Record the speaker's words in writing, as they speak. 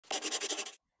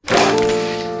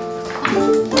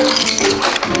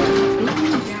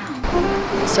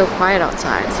so quiet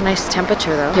outside. It's a nice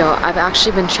temperature though. Yo, I've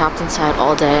actually been trapped inside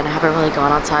all day and I haven't really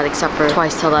gone outside except for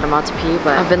twice to let him out to pee,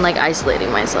 but I've been like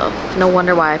isolating myself. No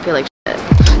wonder why I feel like shit.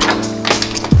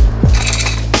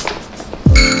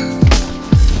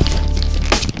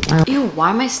 Ew, why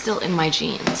am I still in my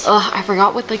jeans? Ugh, I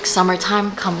forgot with like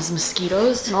summertime comes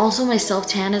mosquitoes. And also my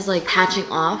self-tan is like patching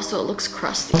off, so it looks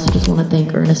crusty. I just want to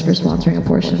thank Ernest for sponsoring a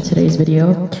portion of today's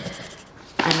video.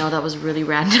 I know that was really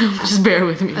random, just bear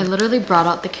with me. I literally brought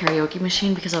out the karaoke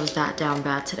machine because I was that down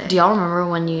bad today. Do y'all remember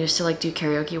when you used to like do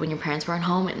karaoke when your parents weren't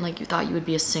home and like you thought you would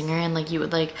be a singer and like you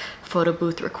would like photo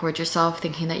booth record yourself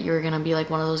thinking that you were gonna be like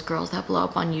one of those girls that blow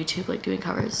up on YouTube like doing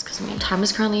covers? Cause me. Time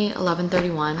is currently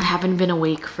 11:31. I haven't been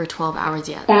awake for 12 hours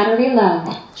yet. Battery low.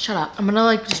 Shut up. I'm gonna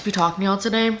like just be talking to y'all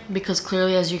today because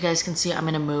clearly as you guys can see I'm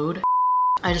in a mood.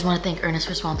 I just want to thank Ernest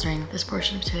for sponsoring this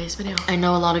portion of today's video. I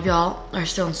know a lot of y'all are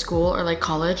still in school or like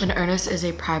college, and Ernest is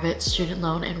a private student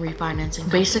loan and refinancing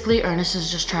company. Basically, Ernest is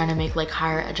just trying to make like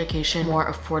higher education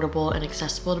more affordable and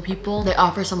accessible to people. They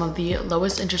offer some of the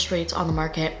lowest interest rates on the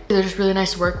market. They're just really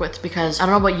nice to work with because I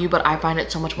don't know about you, but I find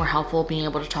it so much more helpful being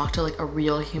able to talk to like a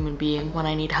real human being when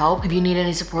I need help. If you need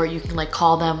any support, you can like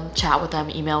call them, chat with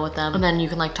them, email with them, and then you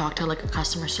can like talk to like a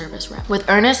customer service rep. With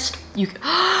Ernest, you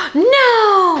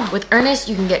no! With Ernest,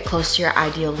 you can get close to your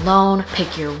ideal loan,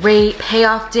 pick your rate,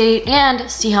 payoff date,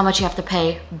 and see how much you have to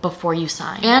pay before you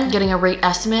sign. And getting a rate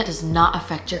estimate does not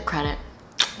affect your credit.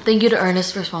 Thank you to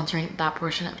Ernest for sponsoring that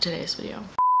portion of today's video.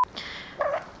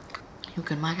 You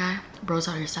good, my guy? Bro's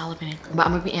out here salivating. But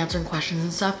I'm gonna be answering questions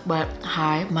and stuff. But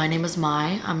hi, my name is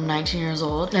Mai. I'm 19 years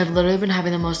old. And I've literally been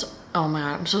having the most, oh my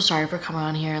god, I'm so sorry for coming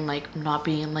on here and like not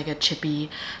being in like a chippy,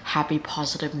 happy,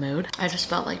 positive mood. I just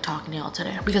felt like talking to y'all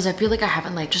today because I feel like I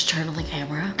haven't like just turned on the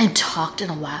camera and talked in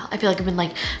a while. I feel like I've been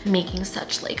like making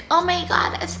such like, oh my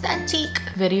god, aesthetic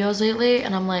videos lately.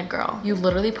 And I'm like, girl, you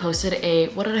literally posted a,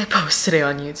 what did I post today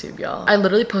on YouTube, y'all? I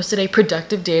literally posted a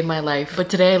productive day in my life. But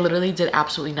today I literally did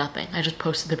absolutely nothing. I just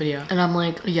posted the video. And I'm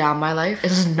like, yeah, my life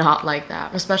is not like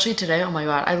that. Especially today, oh my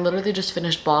god. I literally just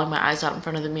finished bawling my eyes out in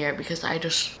front of the mirror because I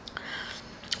just,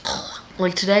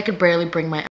 like today I could barely bring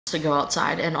my ass to go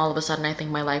outside and all of a sudden I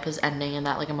think my life is ending and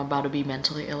that like I'm about to be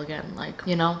mentally ill again. Like,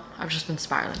 you know, I've just been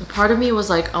spiraling. Part of me was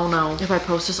like, oh no, if I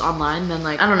post this online then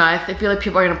like, I don't know, I feel like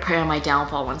people are gonna prey on my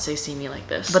downfall once they see me like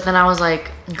this. But then I was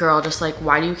like, girl, just like,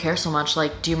 why do you care so much?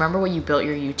 Like, do you remember what you built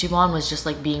your YouTube on was just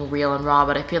like being real and raw?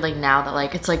 But I feel like now that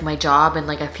like it's like my job and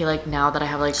like I feel like now that I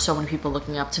have like so many people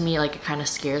looking up to me, like it kind of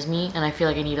scares me and I feel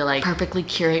like I need to like perfectly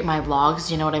curate my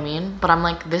vlogs, you know what I mean? But I'm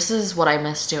like, this is what I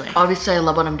miss doing. Obviously I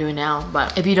love what I'm doing now,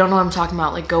 but if you don't know what I'm talking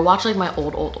about, like go watch like my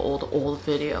old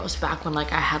videos back when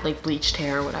like I had like bleached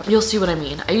hair or whatever. You'll see what I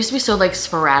mean. I used to be so like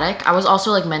sporadic. I was also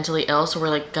like mentally ill, so we're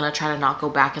like gonna try to not go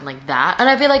back and like that. And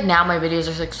I feel like now my videos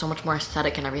are like so much more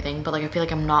aesthetic and everything, but like I feel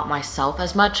like I'm not myself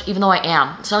as much, even though I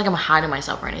am. It's not like I'm hiding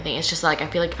myself or anything. It's just like I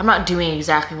feel like I'm not doing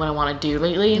exactly what I want to do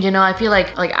lately. You know, I feel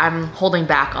like I'm holding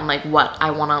back on like what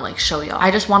I want to like show y'all. I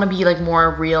just want to be like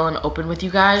more real and open with you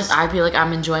guys. I feel like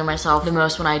I'm enjoying myself the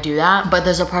most when I do that, but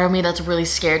there's a part of me that's really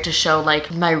scared to show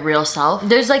like my real self.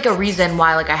 There's like a reason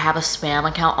why like I have a spam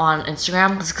account on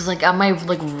Instagram. It's because like I'm my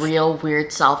like real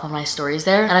weird self on my stories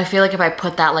there, and I feel like if I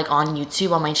put that like on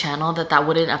YouTube on my channel that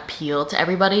wouldn't appeal to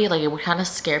everybody. Like it would kind of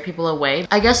scare people away.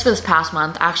 I guess for this past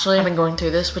month actually I've been going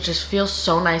through this, which just feels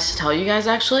so nice to tell you guys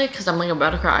actually, because I'm like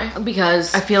about to cry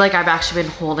because I feel like I've actually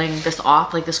been holding this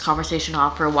off, like this conversation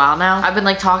off for a while now. I've been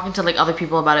like talking to like other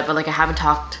people about it, but like I haven't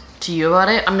talked to you about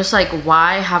it. I'm just like,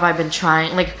 why have I been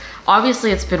trying? Like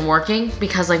obviously it's been working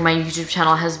because like my YouTube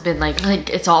channel has been like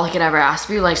it's all I could ever ask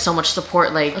for. Like so much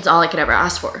support, like it's all I could ever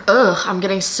ask for. Ugh, I'm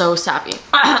getting so sappy.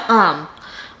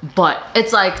 But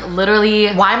it's like literally,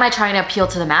 why am I trying to appeal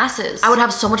to the masses? I would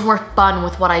have so much more fun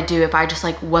with what I do if I just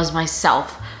like was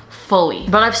myself fully.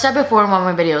 But I've said before in one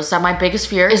of my videos that my biggest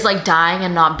fear is like dying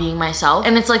and not being myself.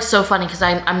 And it's like so funny because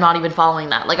I'm not even following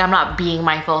that. Like I'm not being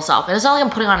my full self. And it's not like I'm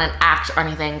putting on an act or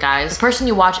anything, guys. The person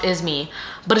you watch is me,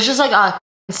 but it's just like a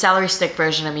celery stick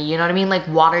version of me, you know what I mean? Like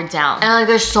watered down. And like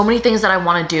there's so many things that I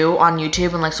want to do on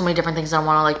YouTube and like so many different things that I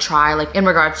want to like try, like in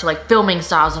regards to like filming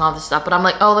styles and all this stuff, but I'm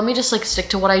like, oh, let me just like stick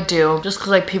to what I do just because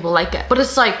like people like it. But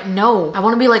it's like, no, I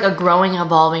want to be like a growing,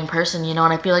 evolving person, you know?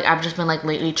 And I feel like I've just been like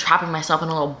lately trapping myself in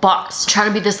a little box, trying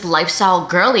to be this lifestyle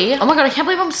girly. Oh my god, I can't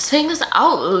believe I'm saying this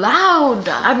out loud.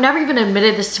 I've never even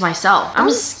admitted this to myself. I'm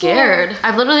scared.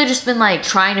 I've literally just been like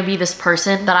trying to be this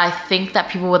person that I think that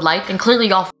people would like, and clearly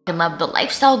y'all love the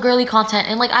lifestyle girly content,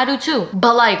 and like I do too.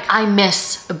 But like I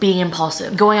miss being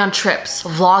impulsive, going on trips,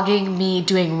 vlogging me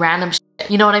doing random shit,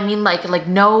 You know what I mean? Like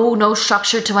no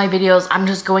structure to my videos. I'm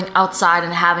just going outside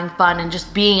and having fun and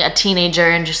just being a teenager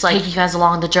and just like taking you guys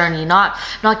along the journey. Not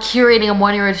curating a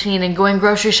morning routine and going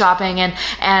grocery shopping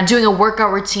and doing a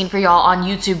workout routine for y'all on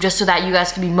YouTube just so that you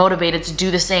guys can be motivated to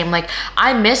do the same. Like,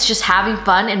 I miss just having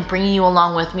fun and bringing you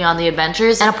along with me on the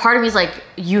adventures. And a part of me is like,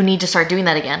 you need to start doing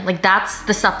that again. Like, that's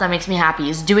the stuff that makes me happy,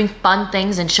 is doing fun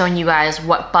things and showing you guys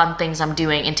what fun things I'm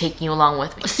doing and taking you along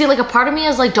with me. See, like, a part of me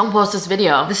is like, don't post this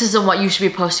video. This isn't what you should be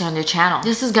posting on your channel.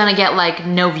 This is gonna get like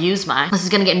no views, This is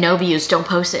gonna get no views. Don't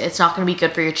post it. It's not gonna be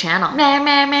good for your channel.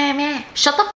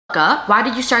 Shut the fuck up. Why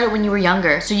did you start it when you were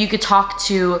younger? So you could talk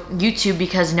to YouTube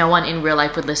because no one in real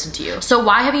life would listen to you. So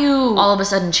why have you all of a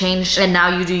sudden changed and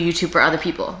now you do YouTube for other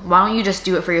people? Why don't you just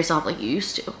do it for yourself like you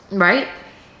used to, right?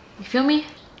 You feel me?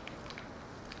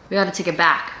 We gotta take it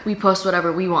back. We post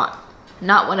whatever we want,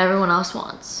 not what everyone else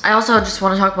wants. I also just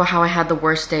want to talk about how I had the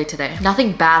worst day today.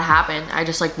 Nothing bad happened. I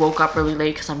just like woke up really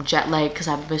late because I'm jet lagged because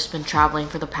I've just been traveling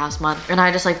for the past month. And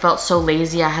I just like felt so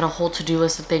lazy. I had a whole to-do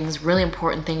list of things, really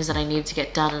important things that I needed to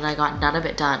get done, and I got none of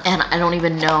it done. And I don't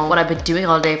even know what I've been doing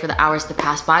all day for the hours that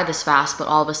passed by this fast, but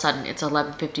all of a sudden it's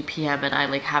 11:50 p.m. and I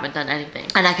like haven't done anything.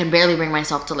 And I can barely bring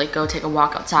myself to like go take a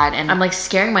walk outside. And I'm like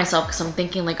scaring myself because I'm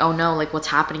thinking like, oh no, like what's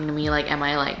happening to me? Like, am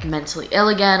I like mentally ill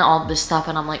again? All this stuff.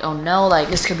 And I'm like, oh no, like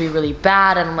this could be really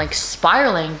bad, and I'm like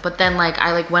spiraling. But then like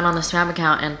I like went on the Pham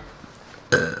account and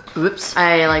oops,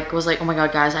 I like was like, oh my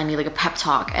god guys, I need like a pep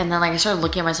talk. And then like I started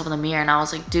looking at myself in the mirror and I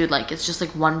was like, dude, like it's just like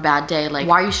one bad day. Like,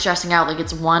 why are you stressing out? Like,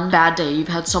 it's one bad day. You've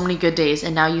had so many good days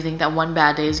and now you think that one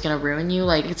bad day is gonna ruin you.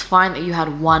 Like, it's fine that you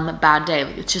had one bad day.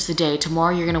 Like, it's just a day.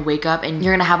 Tomorrow you're gonna wake up and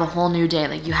you're gonna have a whole new day.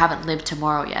 Like, you haven't lived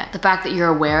tomorrow yet. The fact that you're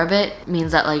aware of it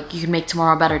means that like you can make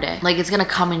tomorrow a better day. Like, it's gonna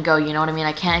come and go, you know what I mean?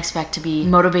 I can't expect to be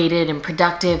motivated and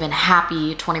productive and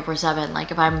happy 24/7.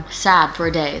 Like, if I'm sad for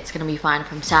a day, it's gonna be fine.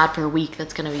 If I'm sad for a week,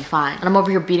 that's gonna be fine. And I'm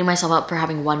over here beating myself up for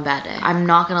having one bad day. I'm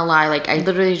not gonna lie, like I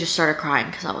literally just started crying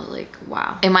because I was like,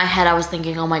 wow. In my head I was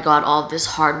thinking, oh my god, all of this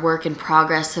hard work and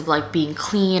progress of like being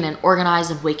clean and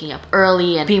organized and waking up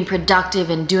early and being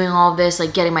productive and doing all of this,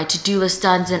 like getting my to-do list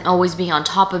done and always being on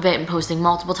top of it and posting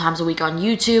multiple times a week on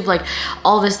YouTube, like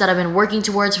all this that I've been working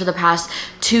towards for the past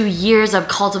 2 years of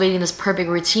cultivating this perfect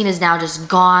routine is now just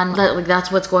gone. Like,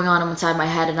 that's what's going on inside my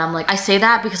head. And I'm like, I say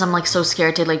that because I'm like so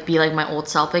scared to like be like my old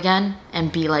self again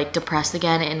and be like depressed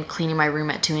again and cleaning my room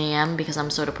at 2 a.m. because I'm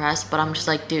so depressed. But I'm just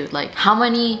like, dude, like how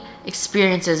many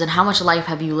experiences and how much life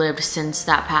have you lived since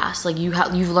that past? Like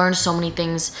you've learned so many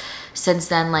things since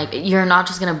then. Like, you're not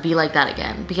just gonna be like that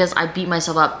again. Because I beat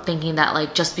myself up thinking that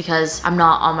like just because I'm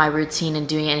not on my routine and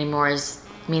doing it anymore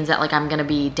means that like I'm gonna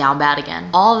be down bad again.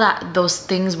 All that, those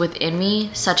things within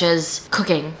me, such as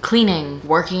cooking, cleaning,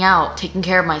 working out, taking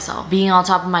care of myself, being on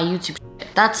top of my YouTube shit,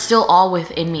 that's still all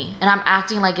within me. And I'm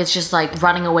acting like it's just like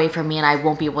running away from me and I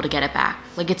won't be able to get it back.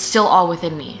 Like, it's still all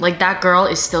within me. Like, that girl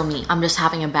is still me. I'm just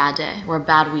having a bad day or a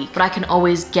bad week, but I can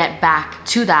always get back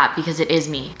to that because it is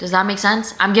me. Does that make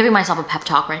sense? I'm giving myself a pep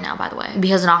talk right now, by the way,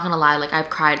 because I'm not gonna lie, like I've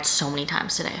cried so many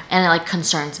times today and it like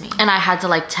concerns me. And I had to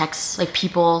like text like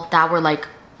people that were like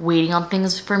waiting on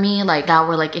things for me, like that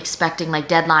were like expecting like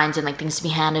deadlines and like things to be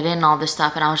handed in and all this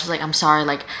stuff, and I was just like, I'm sorry,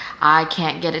 like I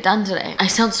can't get it done today. I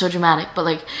sound so dramatic, but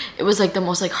like it was like the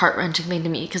most like heart-wrenching thing to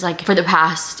me because like for the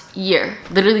past year,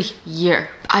 literally year,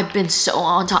 I've been so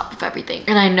on top of everything,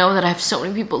 and I know that I have so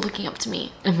many people looking up to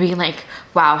me and being like,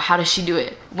 wow, how does she do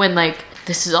it, when like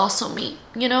this is also me,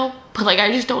 you know? But like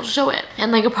I just don't show it.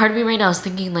 And like a part of me right now is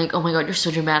thinking like, oh my god, you're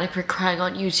so dramatic for crying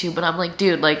on YouTube. But I'm like,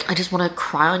 dude, like I just want to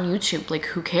cry on YouTube. Like,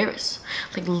 who cares?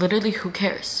 Like, literally, who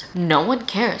cares? No one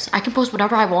cares. I can post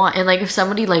whatever I want. And like if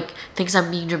somebody like thinks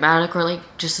I'm being dramatic or like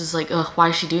just is like, ugh, why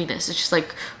is she doing this? It's just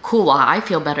like, cool, well, I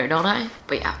feel better, don't I?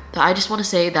 But yeah, I just want to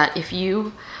say that if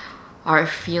you are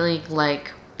feeling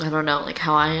like, I don't know, like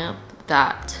how I am,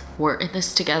 that we're in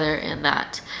this together, and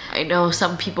that I know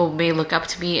some people may look up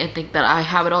to me and think that I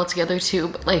have it all together too,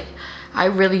 but like I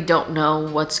really don't know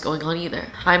what's going on either.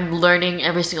 I'm learning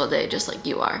every single day just like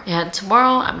you are. And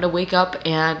tomorrow I'm gonna wake up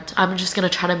and I'm just gonna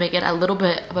try to make it a little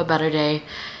bit of a better day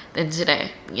than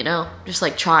today, you know? Just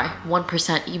like try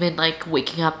 1%, even like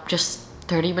waking up just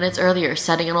 30 minutes earlier,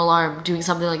 setting an alarm, doing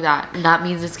something like that. And that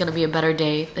means it's gonna be a better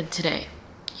day than today,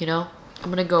 you know? I'm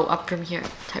gonna go up from here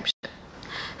type shit.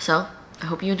 So I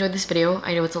hope you enjoyed this video.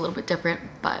 I know it's a little bit different,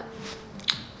 but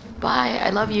bye. I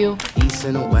love you. East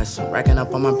and the west, I'm racking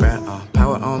up on my breath.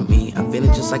 Power on me, I'm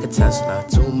feeling just like a Tesla.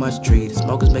 Too much tree, the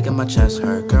smoke is making my chest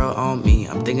hurt. Girl on me,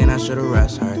 I'm thinking I should've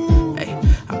rest her. Hey,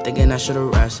 I'm thinking I should've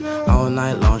rest all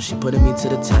night long. She putting me to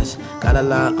the test. Got a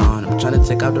lot on, I'm trying to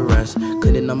take out the rest.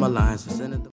 Cleaning up my lines.